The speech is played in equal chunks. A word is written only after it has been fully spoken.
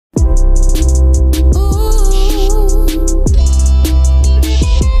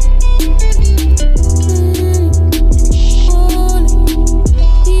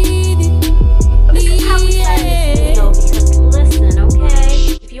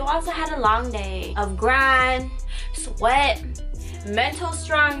also had a long day of grind, sweat, mental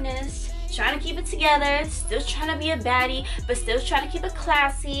strongness, trying to keep it together, still trying to be a baddie, but still trying to keep it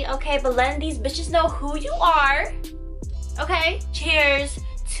classy, okay? But letting these bitches know who you are, okay? Cheers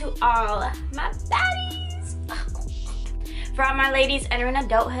to all my baddies. For all my ladies entering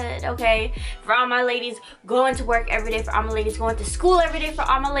adulthood, okay? For all my ladies going to work every day, for all my ladies going to school every day, for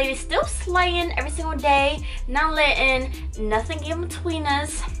all my ladies still slaying every single day, not letting nothing get in between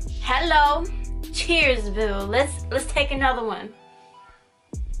us. Hello. Cheers, boo. Let's take another one.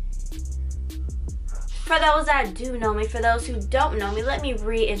 For those that do know me, for those who don't know me, let me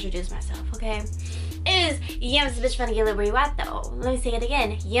reintroduce myself, okay? Is Yams this bitch finna get lit where you at though? Let me say it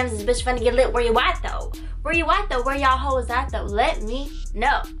again. Yams this bitch finna get lit where you at though? Where you at though? Where y'all hoes at though? Let me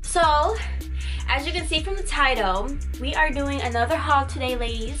know. So, as you can see from the title, we are doing another haul today,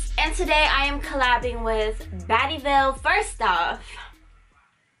 ladies. And today I am collabing with Baddieville. First off,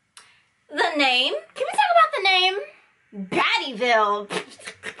 the name. Can we talk about the name? Baddieville.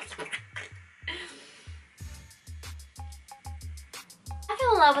 I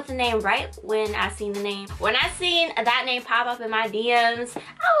fell in love with the name right when I seen the name. When I seen that name pop up in my DMs, I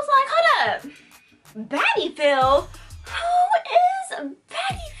was like, hold up. Baddieville? Who is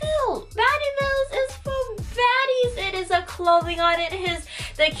Baddieville? Baddieville is for baddies. It is a clothing line. It is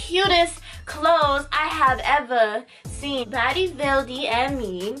the cutest clothes I have ever seen. Baddieville DM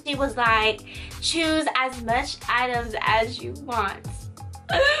me. She was like, choose as much items as you want.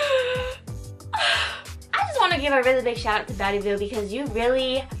 I just want to give a really big shout out to Baddieville because you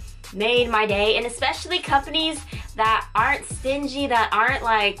really made my day, and especially companies that aren't stingy, that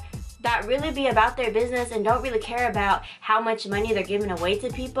really be about their business and don't really care about how much money they're giving away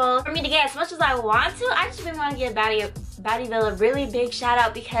to people. For me to get as much as I want to, I just really want to give Baddieville a really big shout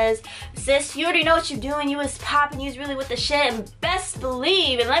out because sis, you already know what you're doing. You was popping, you was really with the shit, and best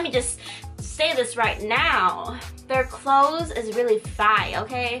believe, and let me just say this right now, their clothes is really fire,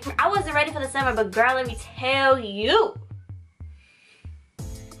 okay? I wasn't ready for the summer, but girl, let me tell you,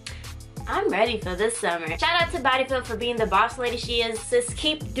 I'm ready for this summer. Shout out to Baddieville for being the boss lady she is. Sis,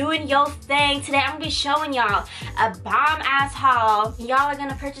 keep doing your thing. Today I'm gonna be showing y'all a bomb ass haul. Y'all are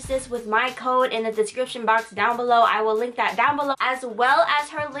gonna purchase this with my code in the description box down below. I will link that down below, as well as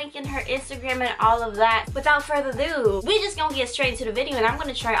her link in her Instagram and all of that. Without further ado, we just gonna get straight into the video and I'm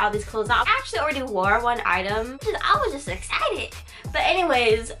gonna try all these clothes on. I actually already wore one item. I was just excited. But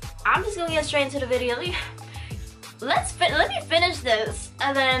anyways, I'm just gonna get straight into the video. Let me finish this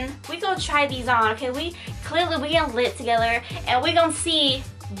and then we gonna try these on, okay? We getting lit together and we gonna see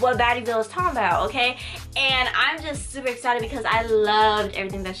what Baddieville is talking about, okay? And I'm just super excited because I loved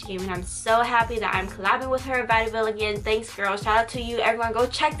everything that she gave me, and I'm so happy that I'm collabing with her. Baddieville, again, thanks girl, shout out to you. Everyone go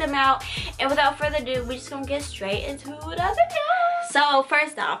check them out, and without further ado, we just gonna get straight into the video. So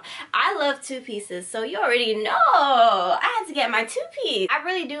first off, I love two pieces, so you already know I had to get my two-piece. I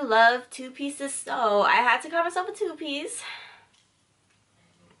really do love two pieces, so I had to call myself a two-piece.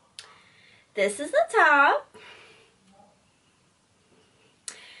 This is the top.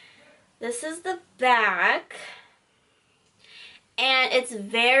 This is the back, and it's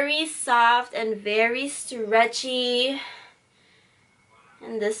very soft and very stretchy,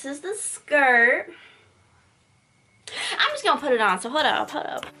 and this is the skirt. I'm just gonna put it on, so hold up.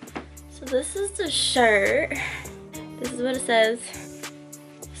 So this is the shirt. This is what it says.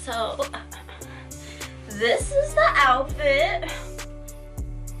 So this is the outfit.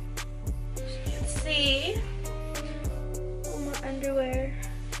 As you can see, all my underwear.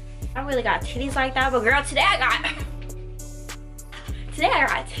 I don't really got titties like that, but girl, today I got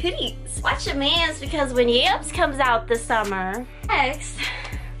titties. Watch your mans, because when Yams comes out this summer. Next,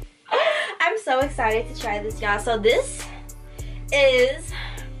 I'm so excited to try this, y'all. So this is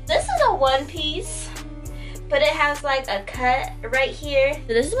a one piece, but it has like a cut right here.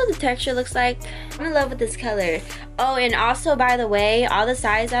 So this is what the texture looks like. I'm in love with this color. Oh, and also, by the way, all the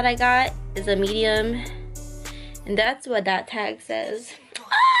size that I got is a medium, and that's what that tag says.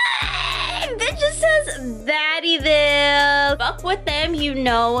 It just says Baddieville. Fuck with them, you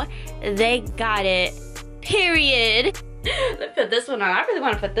know they got it. Period. Let me put this one on. I really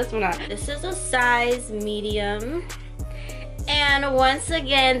want to put this one on. This is a size medium. And once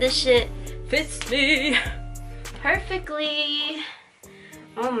again, this shit fits me perfectly.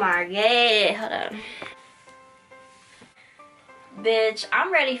 Oh my god. Hold on. Bitch,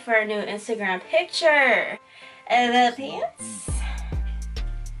 I'm ready for a new Instagram picture. And the pants.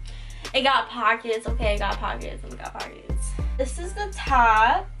 It got pockets, okay, it got pockets, This is the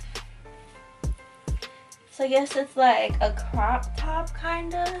top. So I guess it's like a crop top,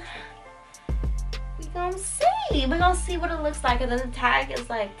 kinda. We gonna see. We're gonna see what it looks like. And then the tag is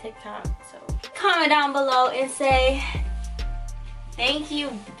like TikTok. So comment down below and say thank you,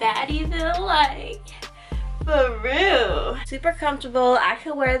 Baddieville. Like, for real. Super comfortable. I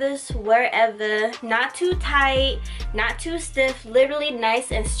could wear this wherever. Not too tight, not too stiff. Literally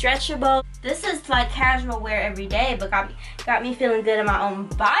nice and stretchable. This is like casual wear every day, but got me feeling good in my own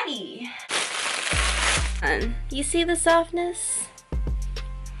body. You see the softness?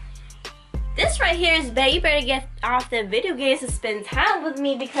 This right here is bae. You better get off the video games and spend time with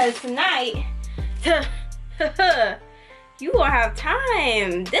me, because tonight you won't have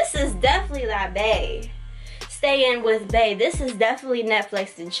time. This is definitely that bae. Stay in with bae. This is definitely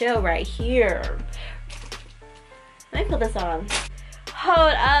Netflix and chill right here. Let me put this on.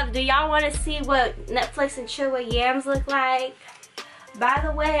 Hold up, do y'all want to see what Netflix and chill with yams look like? By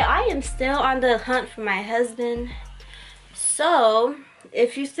the way, I am still on the hunt for my husband. So,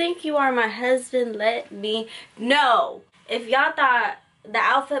 if you think you are my husband, let me know. If y'all thought the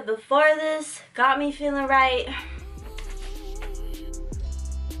outfit before this got me feeling right,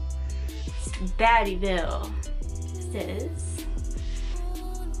 it's Baddieville.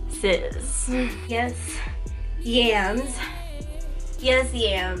 Sis. Yes, yams. Yes,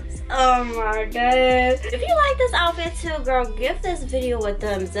 yams. Oh my god. If you like this outfit too, girl, give this video a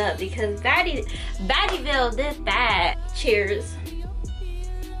thumbs up, because Baddieville did that. Cheers.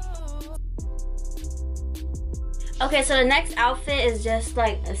 Okay, so the next outfit is just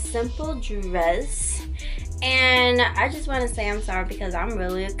like a simple dress. And I just want to say I'm sorry, because I'm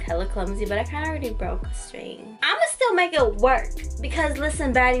really hella clumsy, but I kind of already broke a string. I'ma still make it work, because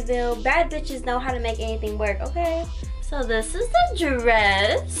listen, Baddieville, bad bitches know how to make anything work, okay? So this is the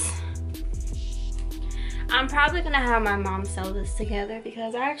dress. I'm probably gonna have my mom sew this together,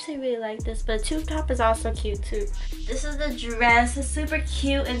 because I actually really like this, but tube top is also cute too. This is the dress. It's super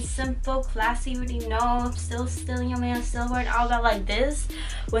cute and simple, classy. You already know, still stealing your man silver and all that, like this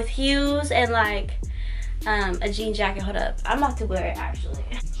with hues and like a jean jacket. Hold up, I'm about to wear it actually.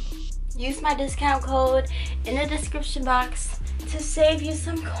 Use my discount code in the description box to save you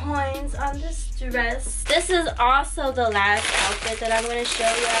some coins on this dress. This is also the last outfit that I'm going to show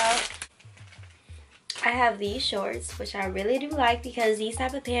y'all. I have these shorts, which I really do like, because these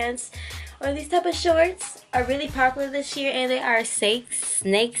type of pants or these type of shorts are really popular this year, and they are snake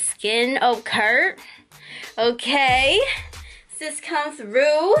skin. Oh, Kurt. Okay. Sis come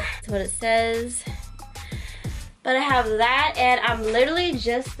through. That's what it says. But I have that, and I'm literally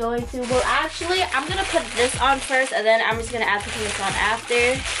just going to, well actually, I'm gonna put this on first, and then I'm just gonna add this on after.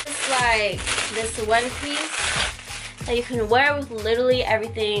 It's like this one piece that you can wear with literally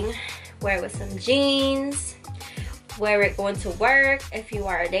everything. Wear it with some jeans, wear it going to work. If you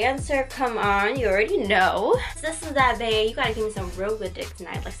are a dancer, come on, you already know. This is that bae. You gotta give me some real good dick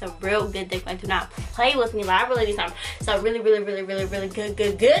tonight, like some real good dick. Like, do not play with me. Like, I really need some really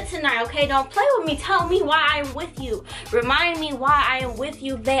good tonight, okay? Don't play with me. Tell me why I'm with you. Remind me why I am with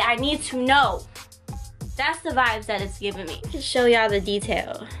you, bae. I need to know. That's the vibes that it's giving me. Just show y'all the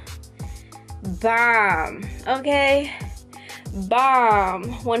detail. Bomb, okay? Bomb.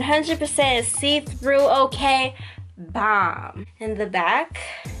 100% see-through, okay? Bomb. In the back,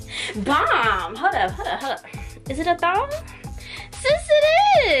 bomb. Hold up. Is it a bomb? Sis,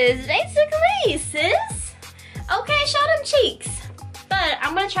 it is. Basically, sis. Okay, show them cheeks. But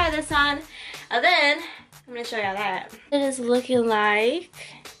I'm gonna try this on, and then I'm gonna show y'all that. It is looking like.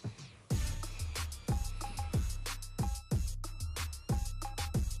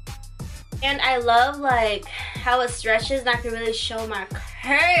 And I love like how it stretches, and I can really show my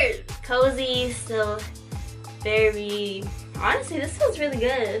curves. Cozy, still very, honestly, this feels really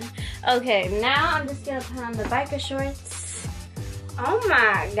good. Okay, now I'm just gonna put on the biker shorts. Oh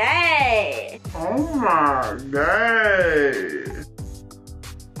my god. Oh my god.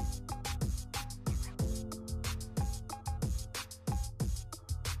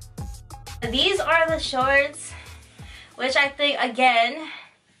 These are the shorts, which I think, again,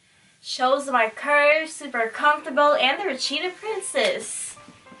 shows my curves, super comfortable, and they're a cheetah princess.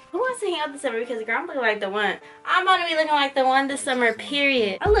 Who wants to hang out this summer? Because girl, I'm looking like the one. I'm gonna be looking like the one this summer,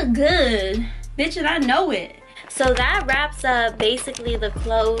 period. I look good, bitch, and I know it. So that wraps up basically the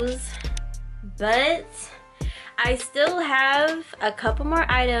clothes, but I still have a couple more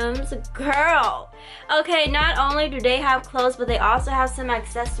items. Girl, okay, not only do they have clothes, but they also have some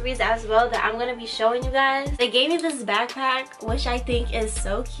accessories as well that I'm gonna be showing you guys. They gave me this backpack, which I think is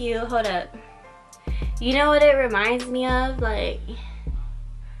so cute. Hold up. You know what it reminds me of? Like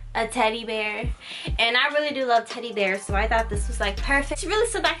a teddy bear. And I really do love teddy bears, so I thought this was like perfect to really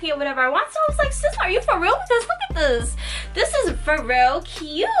sit back here, whatever I want. So I was like, sis, are you for real with this? Look at this. This is for real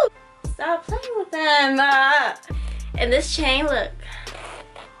cute. Stop playing with them. And this chain, look.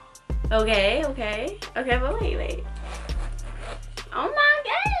 Okay, but wait. Oh my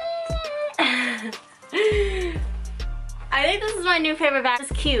god. I think this is my new favorite bag.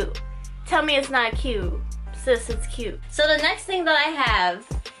 It's cute. Tell me it's not cute. Sis, it's cute. So the next thing that I have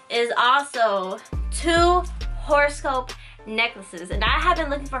is also 2 horoscope necklaces, and I have been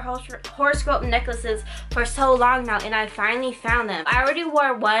looking for horoscope necklaces for so long now, and I finally found them. I already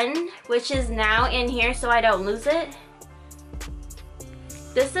wore one, which is now in here so I don't lose it.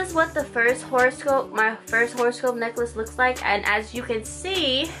 This is what the first horoscope, my first horoscope necklace looks like, and as you can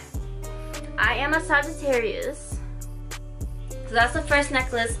see, I am a Sagittarius. So that's the first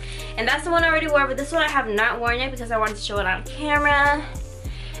necklace, and that's the one I already wore, but this one I have not worn yet because I wanted to show it on camera.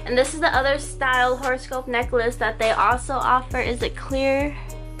 And this is the other style horoscope necklace that they also offer. Is it clear?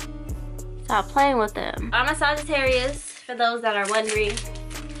 Stop playing with them. I'm a Sagittarius, for those that are wondering.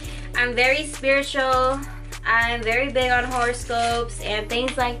 I'm very spiritual. I'm very big on horoscopes and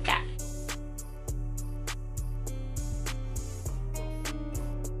things like that.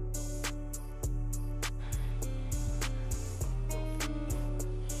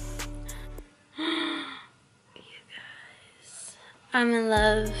 I'm in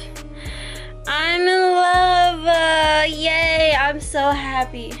love. I'm in love. Yay, I'm so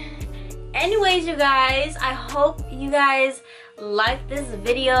happy. Anyways, you guys, I hope you guys like this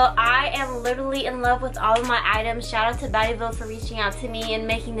video. I am literally in love with all of my items. Shout out to Baddieville for reaching out to me and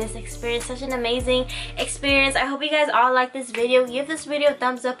making this experience such an amazing experience. I hope you guys all like this video. Give this video a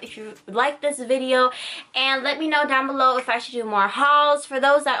thumbs up if you like this video, and let me know down below if I should do more hauls. For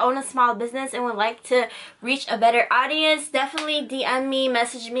those that own a small business and would like to reach a better audience, definitely DM me,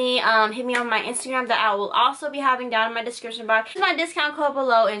 message me, hit me on my Instagram that I will also be having down in my description box. Use my discount code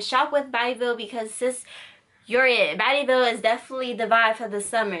below and shop with Baddieville, because sis, you're it. Baddieville is definitely the vibe for the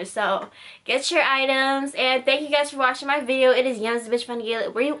summer. So get your items, and thank you guys for watching my video. It is Yums the Bitch Fun to Get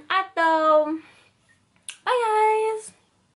It. Where you at though? Bye guys.